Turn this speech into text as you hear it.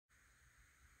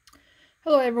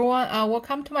Hello everyone,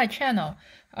 welcome to my channel.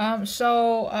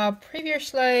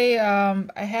 Previously I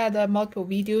had multiple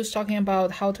videos talking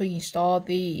about how to install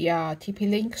the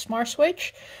TP-Link smart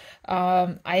switch.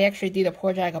 I actually did a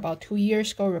project about 2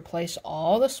 years ago, replace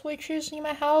all the switches in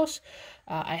my house.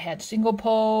 I had single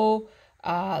pole,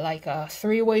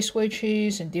 three-way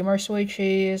switches and dimmer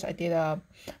switches. I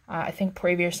think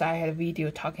previously I had a video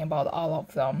talking about all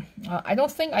of them. I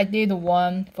don't think I did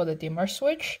one for the dimmer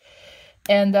switch.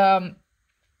 And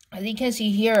as you can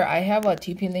see here, I have a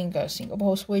TP-Link single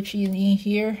pole switch in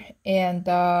here, and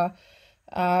I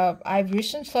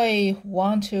recently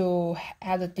want to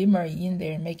add a dimmer in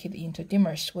there and make it into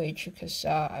dimmer switch because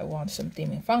I want some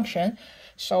dimming function.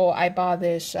 So I bought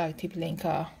this TP-Link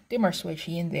dimmer switch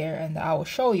in there, and I will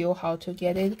show you how to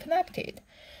get it connected.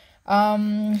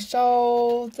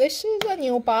 So this is a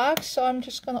new box, so I'm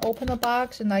just gonna open the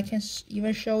box, and I can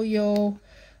even show you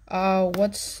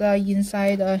what's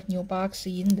inside the new box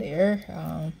in there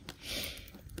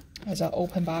as an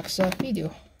open box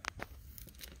video.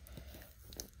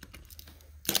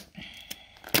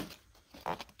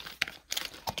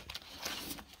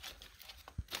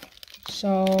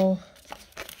 So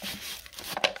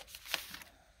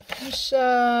here's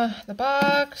the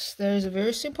box. There's a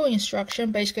very simple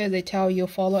instruction. Basically, they tell you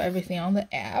follow everything on the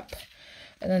app,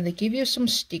 and then they give you some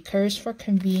stickers for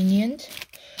convenience.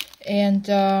 And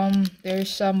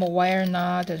there's some wire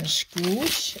nut and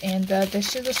screws, and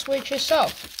this is the switch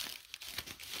itself.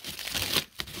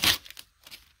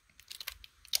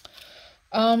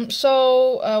 One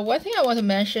thing I want to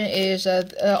mention is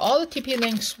that all the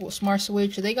TP-Link smart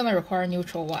switch, they're gonna require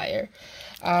neutral wire.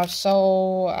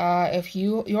 If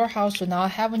your house do not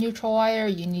have a neutral wire,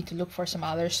 you need to look for some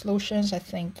other solutions. I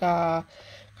think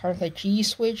currently G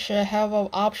switch have an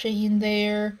option in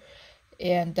there,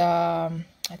 and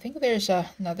I think there's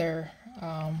another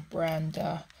brand,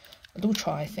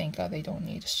 Lutra. I think they don't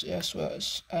need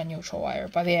a neutral wire.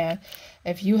 But then,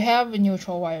 if you have a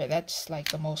neutral wire, that's like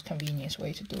the most convenient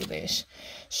way to do this.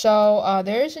 So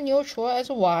there is a neutral as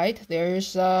white.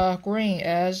 There's green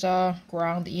as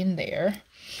ground in there.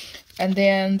 And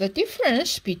then the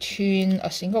difference between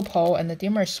a single pole and the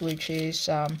dimmer switch is,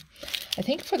 I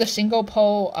think for the single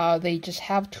pole, they just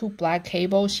have two black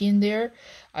cables in there.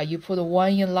 You put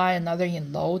one in line, another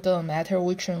in low, doesn't matter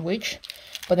which and which.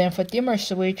 But then for dimmer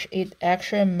switch, it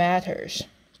actually matters.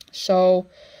 So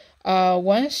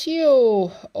once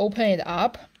you open it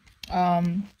up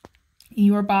in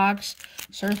your box,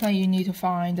 certainly you need to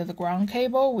find the ground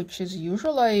cable, which is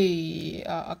usually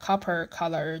a copper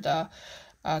colored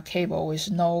cable with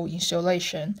no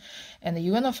insulation, and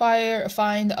you're gonna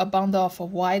find a bundle of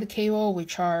white cable,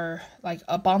 which are like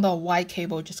a bundle of white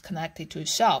cable just connected to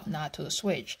itself, not to the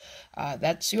switch.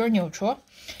 That's your neutral.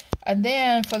 And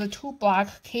then for the two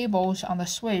black cables on the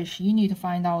switch, you need to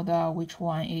find out which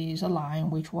one is a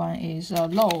line, which one is a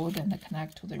load, and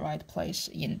connect to the right place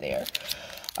in there.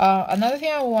 Another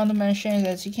thing I want to mention is,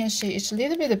 as you can see, it's a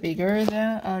little bit bigger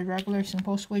than a regular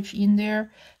simple switch in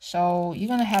there. So you're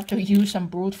going to have to use some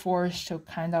brute force to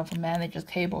kind of manage the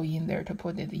cable in there to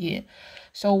put it in.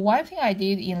 So one thing I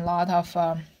did in a lot of,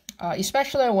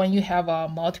 especially when you have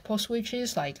multiple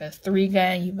switches, like 3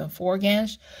 GAN, even 4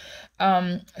 GANs.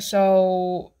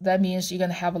 So that means you're going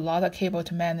to have a lot of cable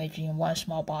to manage in one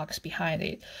small box behind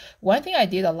it. One thing I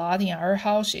did a lot in our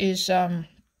house is,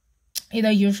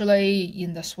 usually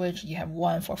in the switch, you have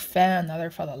one for fan,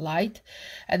 another for the light.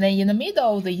 And then in the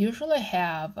middle, they usually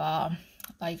have a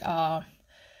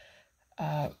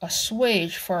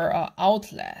switch for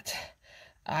outlet.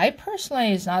 I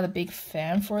personally is not a big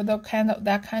fan for that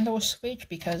kind of switch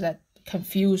because that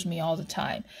confuse me all the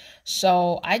time.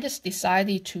 So I just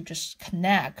decided to just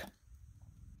connect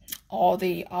all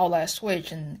the outlet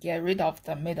switch and get rid of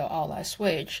the middle outlet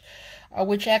switch,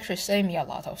 which actually saved me a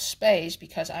lot of space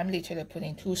because I'm literally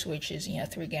putting 2 switches in a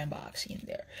 3 GAN box in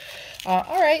there.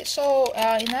 Alright, so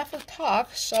enough of talk.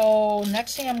 So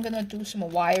next thing, I'm gonna do some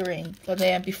wiring. But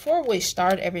then before we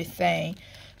start everything,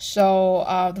 so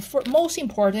the most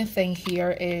important thing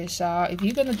here is if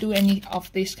you're gonna do any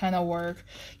of this kind of work,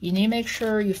 you need to make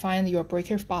sure you find your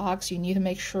breaker box. You need to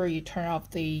make sure you turn off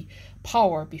the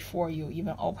power before you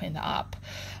even open it up.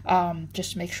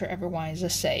 Just make sure everyone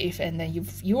is safe. And then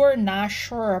if you're not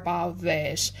sure about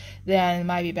this, then it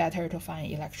might be better to find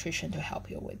an electrician to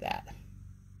help you with that.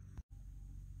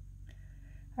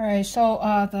 Alright, so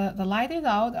the light is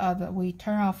out. We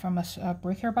turn off from a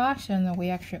breaker box, and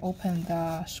we actually open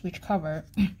the switch cover.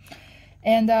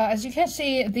 And as you can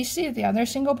see, this is the other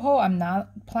single pole. I'm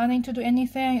not planning to do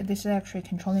anything. This is actually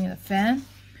controlling the fan.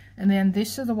 And then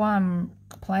this is the one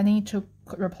I'm planning to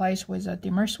replace with a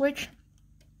dimmer switch.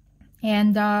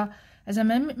 And As I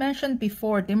mentioned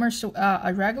before,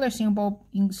 a regular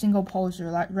single pole is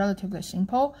relatively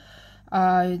simple.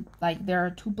 Like there are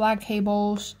 2 black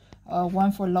cables,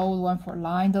 one for load, one for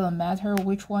line. Doesn't matter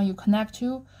which one you connect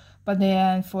to. But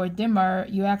then for a dimmer,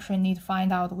 you actually need to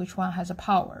find out which one has a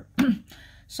power.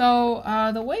 So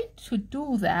the way to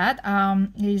do that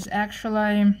is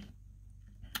actually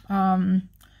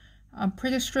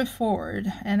pretty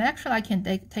straightforward. And actually, I can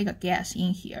take a guess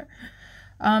in here.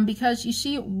 Because you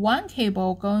see one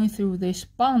cable going through this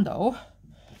bundle,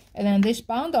 and then this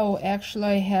bundle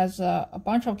actually has a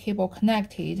bunch of cable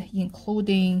connected,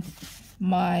 including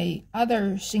my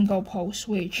other single pole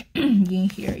switch in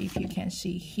here, if you can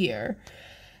see here.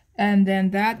 And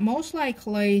then that most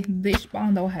likely this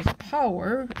bundle has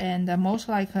power, and most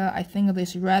likely I think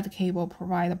this red cable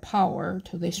provide power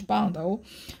to this bundle,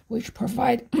 which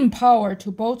provide power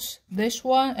to both this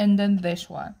one and then this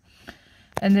one.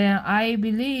 And then I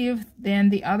believe then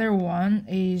the other one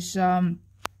is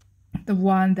the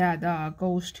one that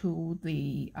goes to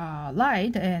the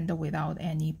light and without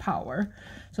any power.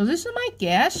 So this is my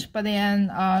guess, but then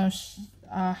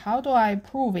how do I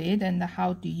prove it, and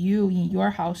how do you, in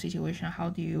your house situation, how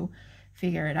do you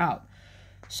figure it out?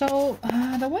 So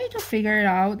the way to figure it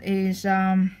out is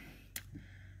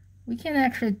we can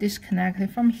actually disconnect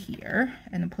it from here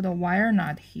and put a wire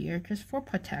nut here just for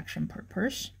protection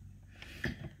purpose.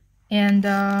 And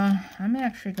I'm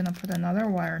actually going to put another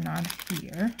wire nut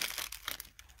here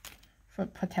for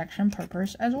protection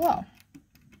purpose as well.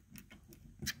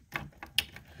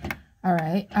 All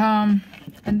right,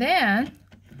 and then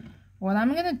what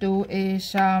I'm going to do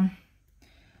is I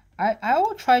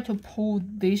will try to pull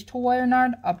these 2 wire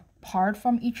nuts apart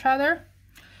from each other.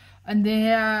 And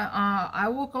then I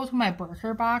will go to my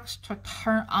breaker box to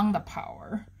turn on the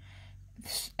power.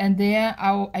 And then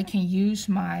I can use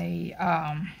my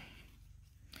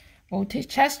voltage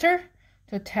tester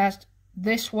to test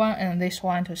this one and this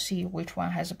one to see which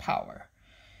one has a power.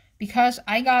 Because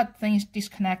I got things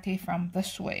disconnected from the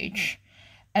switch.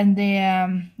 And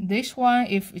then this one,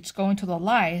 if it's going to the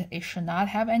light, it should not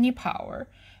have any power.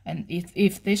 And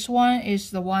if this one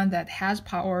is the one that has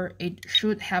power, it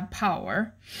should have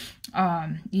power,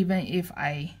 even if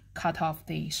I cut off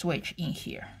the switch in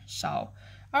here. So,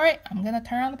 all right, I'm gonna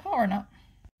turn on the power now.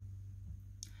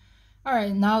 All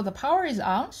right, now the power is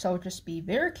on, so just be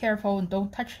very careful and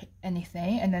don't touch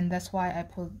anything. And then that's why I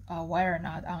put a wire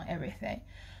nut on everything.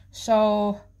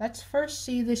 So let's first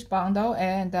see this bundle,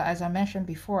 and as I mentioned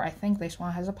before, I think this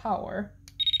one has a power.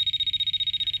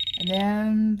 And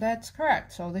then that's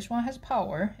correct. So this one has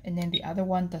power, and then the other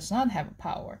one does not have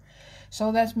power.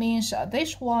 So that means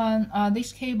this one,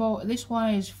 this cable, this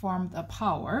one is from the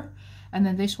power, and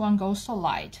then this one goes to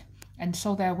light. And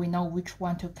so that we know which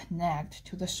one to connect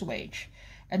to the switch.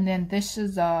 And then this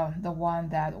is the one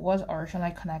that was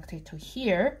originally connected to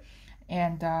here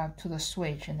and to the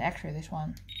switch. And actually this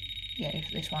one, yeah,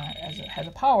 this one has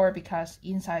a power because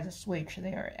inside the switch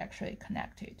they are actually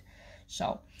connected.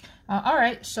 So, all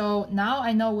right, so now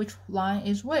I know which line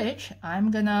is which.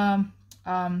 I'm gonna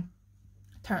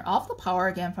turn off the power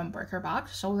again from breaker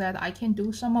box so that I can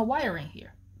do some wiring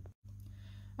here.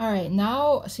 All right,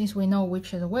 now since we know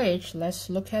which is which, let's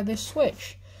look at this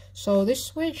switch. So this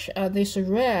switch, this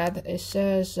red, it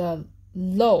says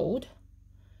load,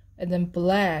 and then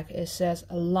black, it says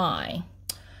line.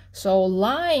 So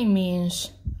line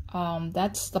means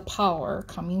that's the power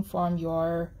coming from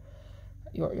your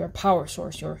power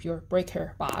source, your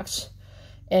breaker box.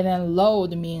 And then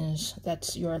load means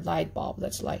that's your light bulb,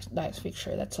 that's light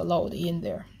fixture, that's a load in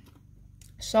there.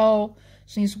 So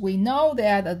since we know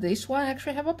that this one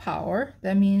actually have a power,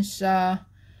 that means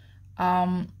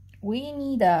we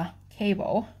need a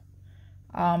cable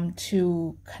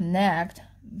to connect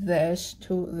this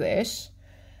to this,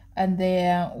 and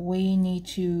then we need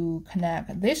to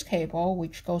connect this cable,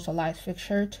 which goes a light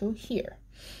fixture, to here.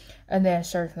 And then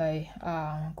certainly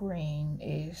green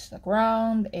is the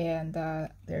ground, and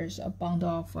there's a bundle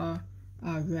of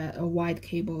a white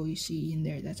cable you see in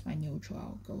there. That's my neutral.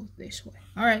 I'll go this way.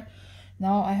 All right,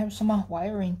 now I have some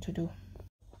wiring to do.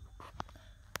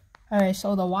 All right,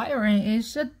 so the wiring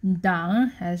is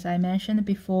done. As I mentioned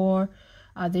before,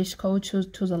 this goes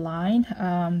to the line.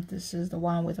 This is the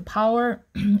one with the power,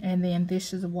 and then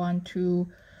this is the one to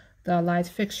the light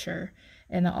fixture.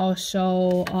 And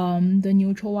also the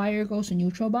neutral wire goes to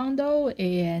neutral bundle,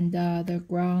 and the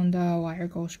ground wire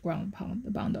goes ground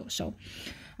bundle. So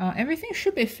everything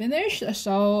should be finished.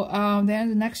 So then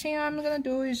the next thing I'm gonna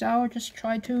do is I'll just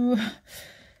try to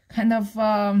kind of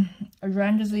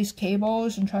arrange these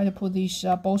cables and try to put these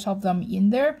both of them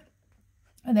in there,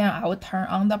 and then I will turn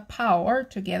on the power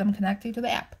to get them connected to the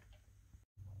app.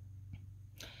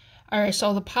 All right,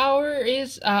 so the power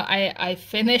is I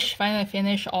finally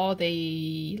finished all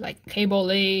the like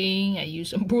cabling. I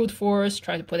used some brute force,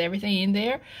 try to put everything in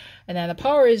there, and then the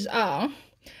power is on.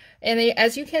 And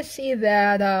as you can see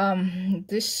that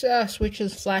this switch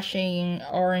is flashing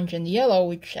orange and yellow,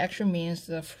 which actually means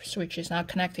the switch is not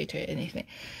connected to anything.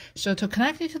 So to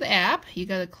connect it to the app, you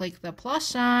gotta click the plus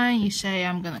sign. You say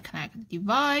I'm gonna connect the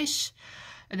device,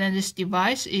 and then this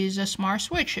device is a smart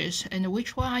switches. And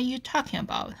which one are you talking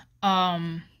about?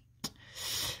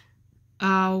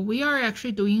 We are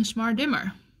actually doing smart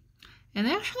dimmer. And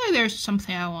actually there's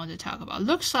something I want to talk about.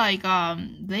 Looks like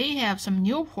they have some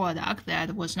new product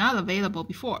that was not available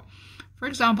before. For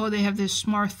example, they have this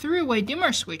smart three-way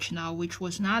dimmer switch now, which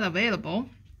was not available.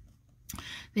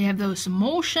 They have those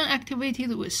motion activity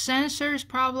with sensors,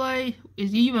 probably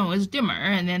is even with dimmer,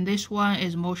 and then this one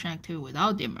is motion activity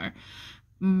without dimmer.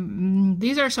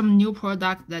 These are some new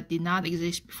products that did not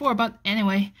exist before, but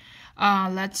anyway,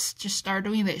 let's just start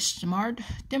doing this. Smart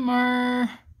dimmer.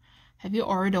 Have you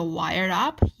already wired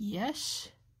up? Yes.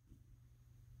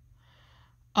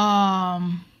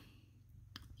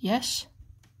 Yes.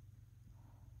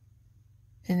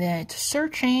 And then it's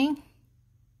searching.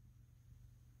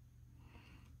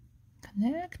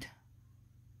 Connect.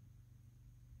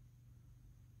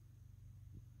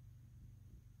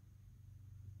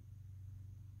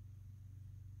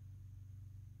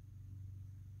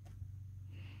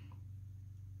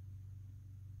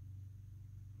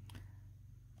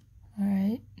 All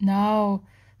right, now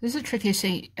this is a tricky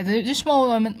thing. At this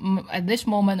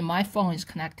moment, my phone is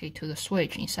connected to the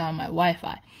switch inside my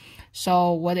Wi-Fi.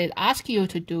 So what it asks you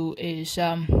to do is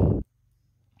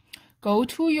go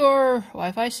to your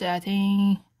Wi-Fi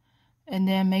setting, and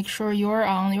then make sure you're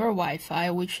on your Wi-Fi,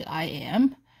 which I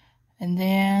am, and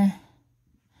then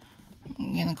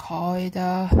I'm gonna call it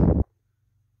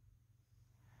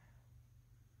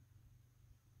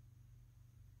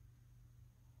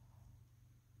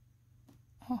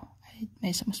I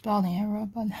made some spelling error,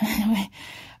 but anyway,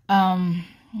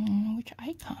 which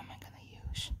icon am I gonna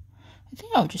use? I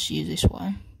think I'll just use this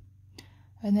one,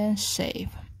 and then save.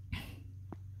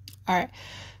 All right,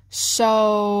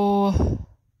 so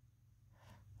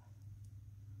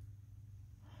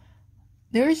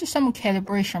there is some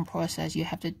calibration process you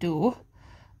have to do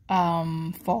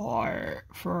for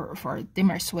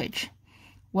dimmer switch.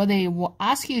 What they will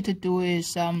ask you to do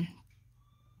is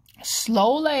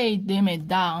slowly dim it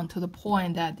down to the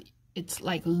point that it's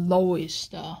like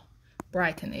lowest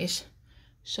brightness.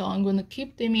 So I'm gonna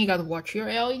keep dimming. You gotta watch your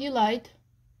LED light.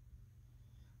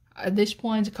 At this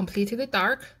point, it's completely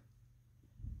dark.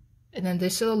 And then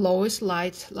this is the lowest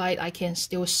light I can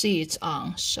still see it's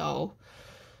on. So,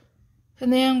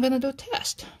 and then I'm gonna do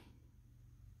test.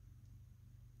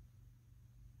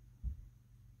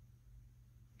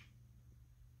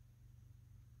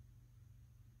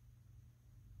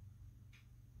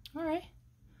 All right,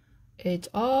 it's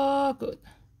all good.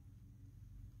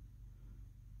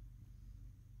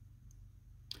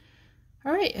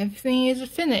 All right, everything is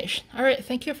finished. All right,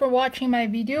 thank you for watching my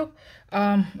video.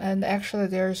 And actually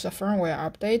there's a firmware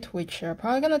update, which are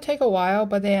probably gonna take a while,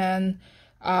 but then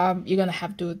you're gonna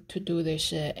have to do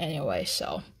this anyway.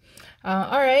 So,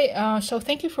 all right. So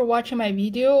thank you for watching my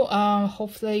video.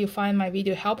 Hopefully you find my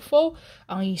video helpful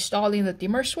on installing the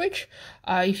dimmer switch.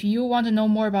 If you want to know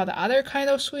more about the other kind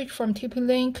of switch from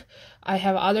TP-Link, I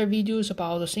have other videos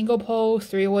about the single pole,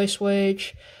 three-way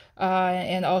switch,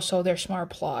 and also their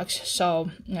smart plugs. So,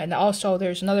 and also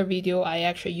there's another video I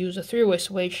actually use a three-way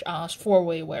switch on a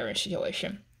four-way wiring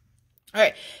situation. All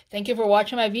right, thank you for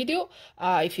watching my video.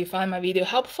 If you find my video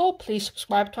helpful, please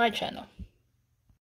subscribe to my channel.